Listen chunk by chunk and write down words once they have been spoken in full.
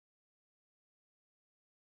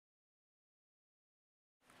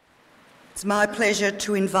It's my pleasure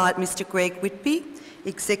to invite Mr. Greg Whitby,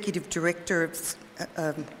 Executive Director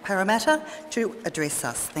of Parramatta, to address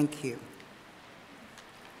us. Thank you.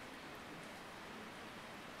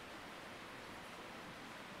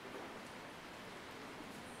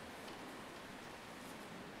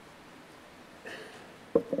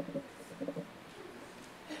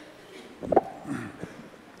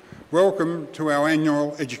 Welcome to our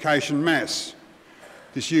annual Education Mass.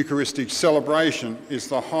 This Eucharistic celebration is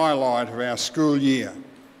the highlight of our school year.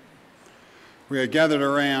 We are gathered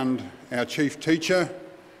around our Chief Teacher,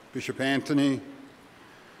 Bishop Anthony,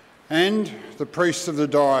 and the priests of the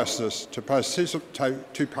diocese to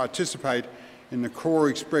participate in the core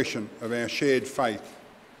expression of our shared faith.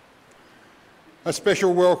 A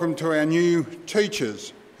special welcome to our new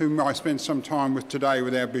teachers, whom I spent some time with today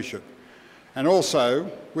with our Bishop, and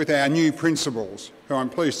also with our new principals, who I'm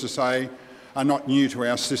pleased to say are not new to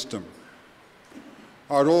our system.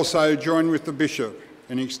 I would also join with the Bishop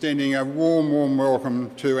in extending a warm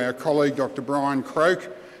welcome to our colleague Dr Brian Croak,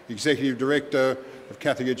 Executive Director of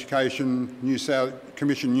Catholic Education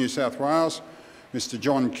Commission New South Wales, Mr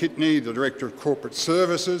John Kitney, the Director of Corporate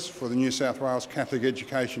Services for the New South Wales Catholic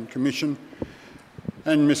Education Commission,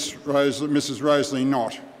 and Mrs Rosalie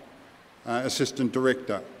Knott, Assistant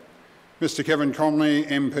Director. Mr Kevin Conley,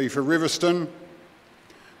 MP for Riverstone,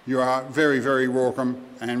 you are very welcome,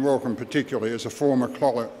 and welcome particularly as a former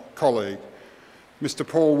colleague. Mr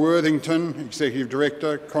Paul Worthington, Executive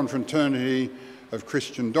Director, Confraternity of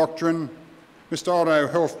Christian Doctrine. Mr Otto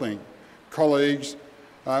Helfling, colleagues,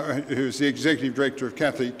 who is the Executive Director of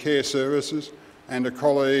Catholic Care Services and a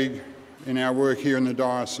colleague in our work here in the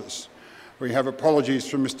diocese. We have apologies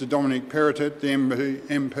from Mr Dominic Perrottet, the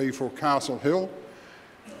MP for Castle Hill.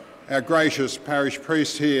 Our gracious parish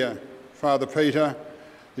priest here, Father Peter,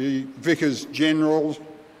 the Vicars General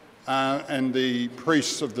and the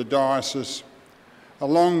priests of the diocese,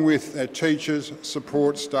 along with our teachers,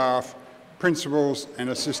 support staff, principals and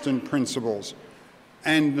assistant principals,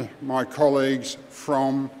 and my colleagues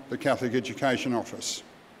from the Catholic Education Office.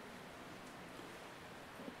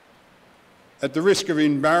 At the risk of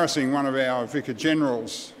embarrassing one of our Vicar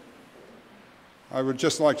Generals, I would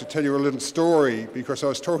just like to tell you a little story, because I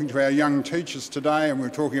was talking to our young teachers today and we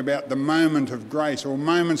were talking about the moment of grace, or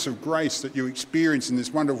moments of grace that you experience in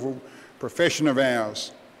this wonderful profession of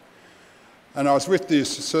ours. And I was with this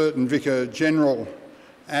certain Vicar General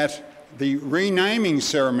at the renaming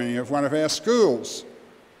ceremony of one of our schools.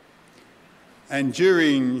 And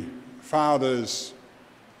during Father's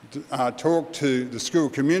talk to the school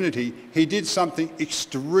community, he did something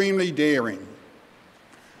extremely daring.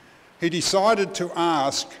 He decided to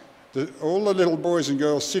ask all the little boys and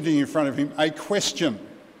girls sitting in front of him a question.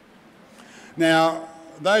 Now,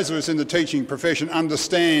 those of us in the teaching profession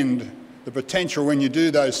understand the potential when you do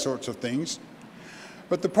those sorts of things,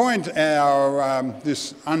 but the point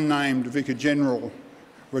this unnamed Vicar General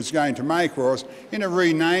was going to make was, in a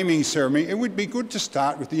renaming ceremony, it would be good to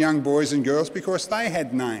start with the young boys and girls because they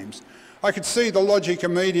had names. I could see the logic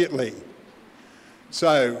immediately.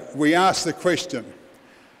 So we asked the question,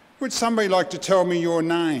 would somebody like to tell me your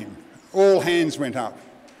name? All hands went up.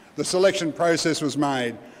 The selection process was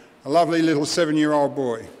made. A lovely little 7-year-old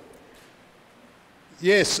boy.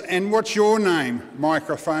 Yes, and what's your name?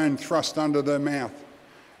 Microphone thrust under their mouth.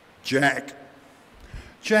 Jack.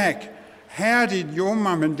 Jack, how did your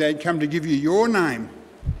mum and dad come to give you your name?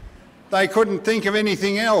 They couldn't think of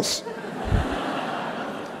anything else.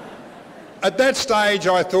 At that stage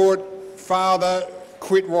I thought, Father,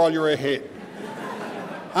 quit while you're ahead.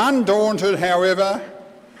 Undaunted, however,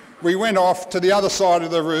 we went off to the other side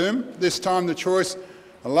of the room. This time the choice,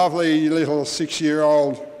 a lovely little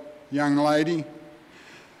 6-year-old young lady,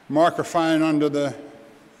 microphone under the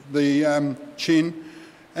chin,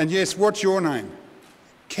 and yes, what's your name?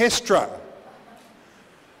 Kestra.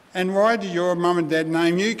 And why did your mum and dad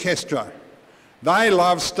name you Kestra? They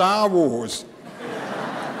love Star Wars.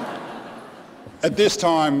 At this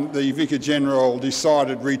time, the Vicar General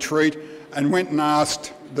decided retreat and went and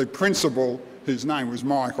asked the principal, whose name was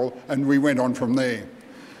Michael, and we went on from there.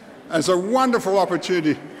 As a wonderful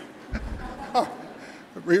opportunity,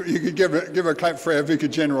 you could give a clap for our Vicar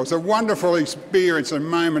General. It's a wonderful experience, a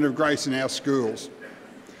moment of grace in our schools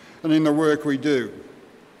and in the work we do.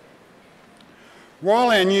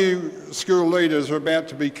 While our new school leaders are about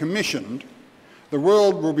to be commissioned, the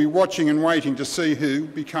world will be watching and waiting to see who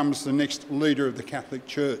becomes the next leader of the Catholic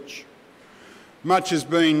Church. Much has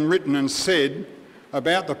been written and said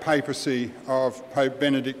about the papacy of Pope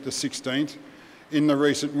Benedict XVI in the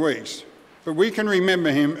recent weeks, but we can remember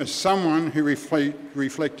him as someone who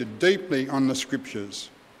reflected deeply on the Scriptures.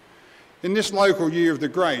 In this local year of the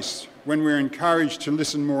grace, when we're encouraged to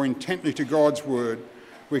listen more intently to God's word,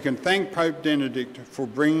 we can thank Pope Benedict for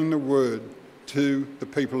bringing the word to the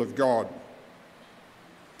people of God.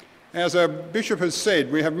 As our Bishop has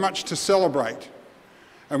said, we have much to celebrate,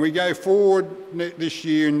 and we go forward this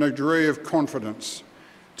year in a degree of confidence.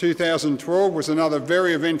 2012 was another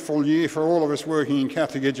very eventful year for all of us working in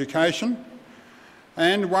Catholic education,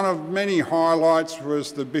 and one of many highlights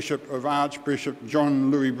was the Bishop of Archbishop John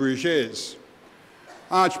Louis Bruges.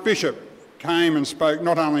 Archbishop came and spoke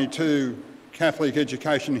not only to Catholic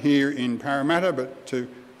education here in Parramatta, but to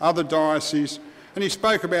other dioceses, and he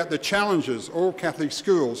spoke about the challenges all Catholic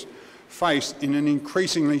schools face in an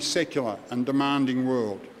increasingly secular and demanding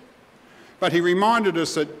world. But he reminded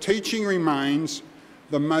us that teaching remains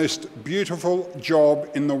the most beautiful job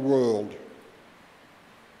in the world.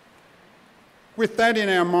 With that in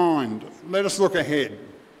our mind, let us look ahead.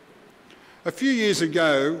 A few years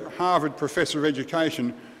ago, Harvard Professor of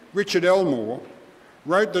Education Richard Elmore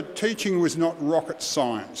wrote that teaching was not rocket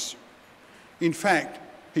science. In fact,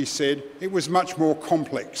 he said, it was much more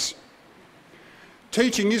complex.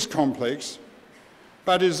 Teaching is complex,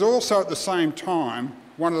 but is also at the same time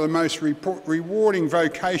one of the most rewarding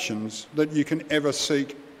vocations that you can ever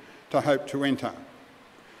seek to hope to enter.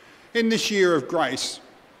 In this year of grace,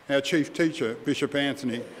 our chief teacher, Bishop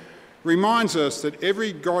Anthony, reminds us that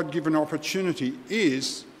every God-given opportunity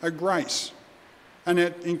is a grace, and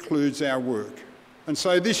it includes our work. And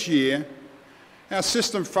so this year, our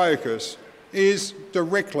system focus is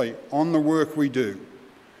directly on the work we do.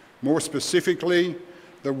 More specifically,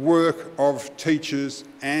 the work of teachers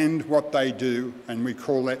and what they do, and we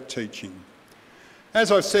call that teaching.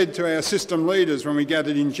 As I've said to our system leaders when we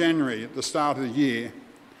gathered in January at the start of the year,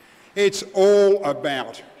 it's all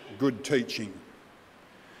about good teaching.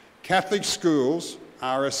 Catholic schools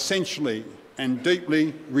are essentially and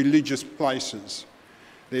deeply religious places.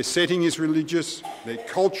 Their setting is religious, their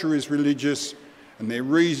culture is religious, and their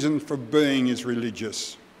reason for being is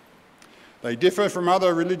religious. They differ from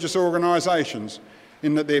other religious organisations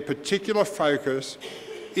in that their particular focus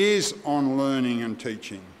is on learning and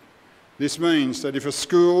teaching. This means that if a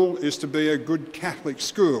school is to be a good Catholic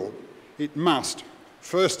school, it must,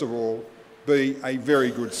 first of all, be a very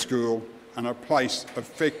good school and a place of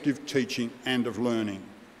effective teaching and of learning.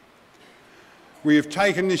 We have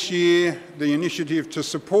taken this year the initiative to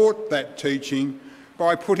support that teaching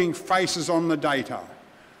by putting faces on the data,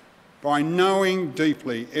 by knowing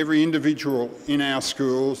deeply every individual in our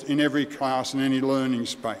schools, in every class and any learning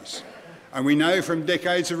space. And we know from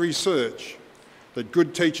decades of research that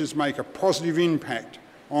good teachers make a positive impact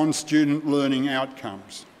on student learning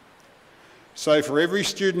outcomes. So for every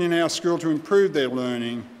student in our school to improve their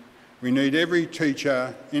learning, we need every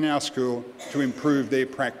teacher in our school to improve their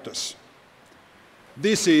practice.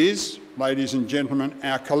 This is, ladies and gentlemen,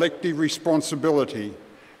 our collective responsibility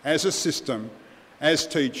as a system, as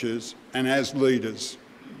teachers and as leaders.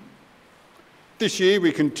 This year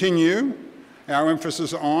we continue our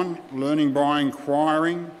emphasis on learning by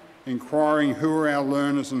inquiring who are our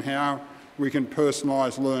learners and how we can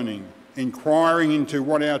personalise learning, inquiring into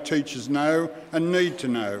what our teachers know and need to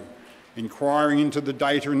know, inquiring into the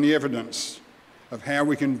data and the evidence of how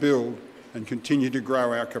we can build and continue to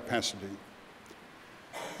grow our capacity.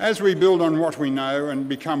 As we build on what we know and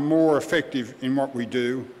become more effective in what we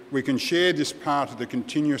do, we can share this part of the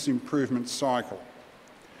continuous improvement cycle.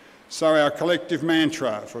 So our collective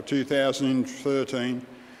mantra for 2013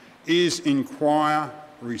 is inquire,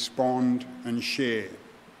 respond and share.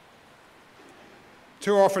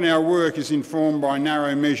 Too often our work is informed by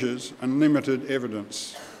narrow measures and limited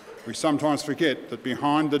evidence. We sometimes forget that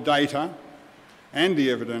behind the data and the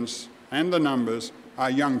evidence and the numbers are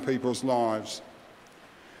young people's lives.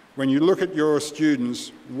 When you look at your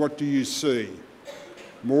students, what do you see?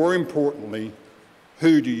 More importantly,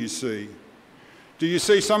 who do you see? Do you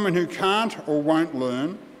see someone who can't or won't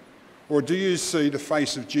learn, or do you see the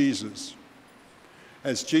face of Jesus?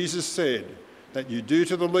 As Jesus said, that you do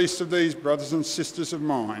to the least of these brothers and sisters of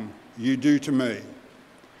mine, you do to me.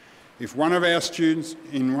 If one of our students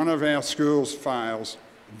in one of our schools fails,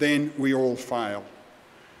 then we all fail.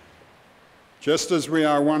 Just as we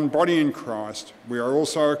are one body in Christ, we are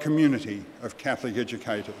also a community of Catholic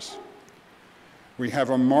educators. We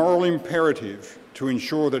have a moral imperative to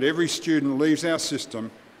ensure that every student leaves our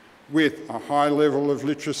system with a high level of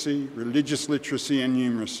literacy, religious literacy and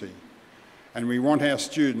numeracy. And we want our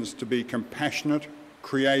students to be compassionate,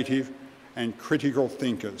 creative and critical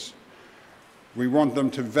thinkers. We want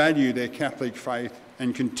them to value their Catholic faith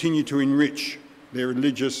and continue to enrich their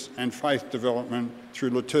religious and faith development through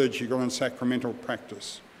liturgical and sacramental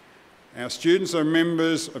practice. Our students are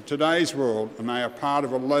members of today's world and they are part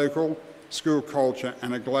of a local school culture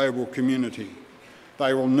and a global community.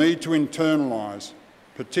 They will need to internalise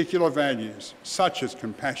particular values such as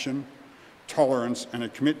compassion, tolerance and a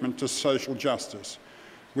commitment to social justice,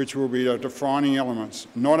 which will be the defining elements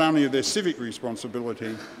not only of their civic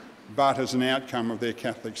responsibility but as an outcome of their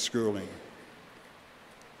Catholic schooling.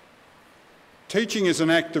 Teaching is an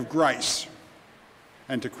act of grace,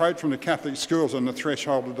 and to quote from the Catholic schools on the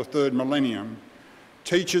threshold of the third millennium,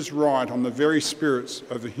 teachers write on the very spirits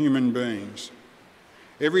of the human beings.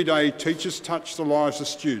 Every day, teachers touch the lives of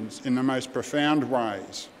students in the most profound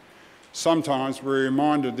ways. Sometimes we're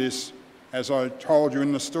reminded of this, as I told you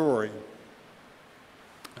in the story,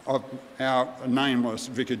 of our nameless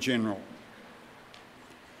Vicar General.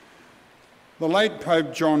 The late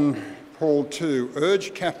Pope John Paul II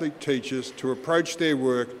urged Catholic teachers to approach their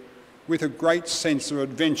work with a great sense of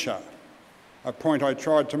adventure, a point I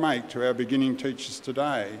tried to make to our beginning teachers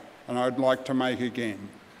today, and I'd like to make again.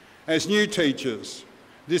 As new teachers,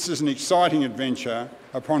 this is an exciting adventure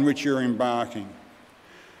upon which you're embarking.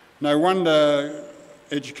 No wonder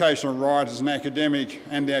educational writers and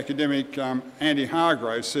the academic Andy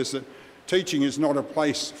Hargrove says that teaching is not a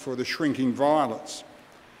place for the shrinking violets.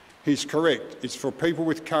 He's correct. It's for people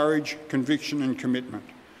with courage, conviction and commitment,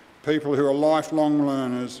 people who are lifelong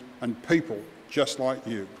learners and people just like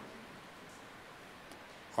you.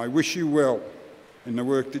 I wish you well in the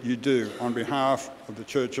work that you do on behalf of the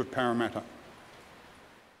Church of Parramatta.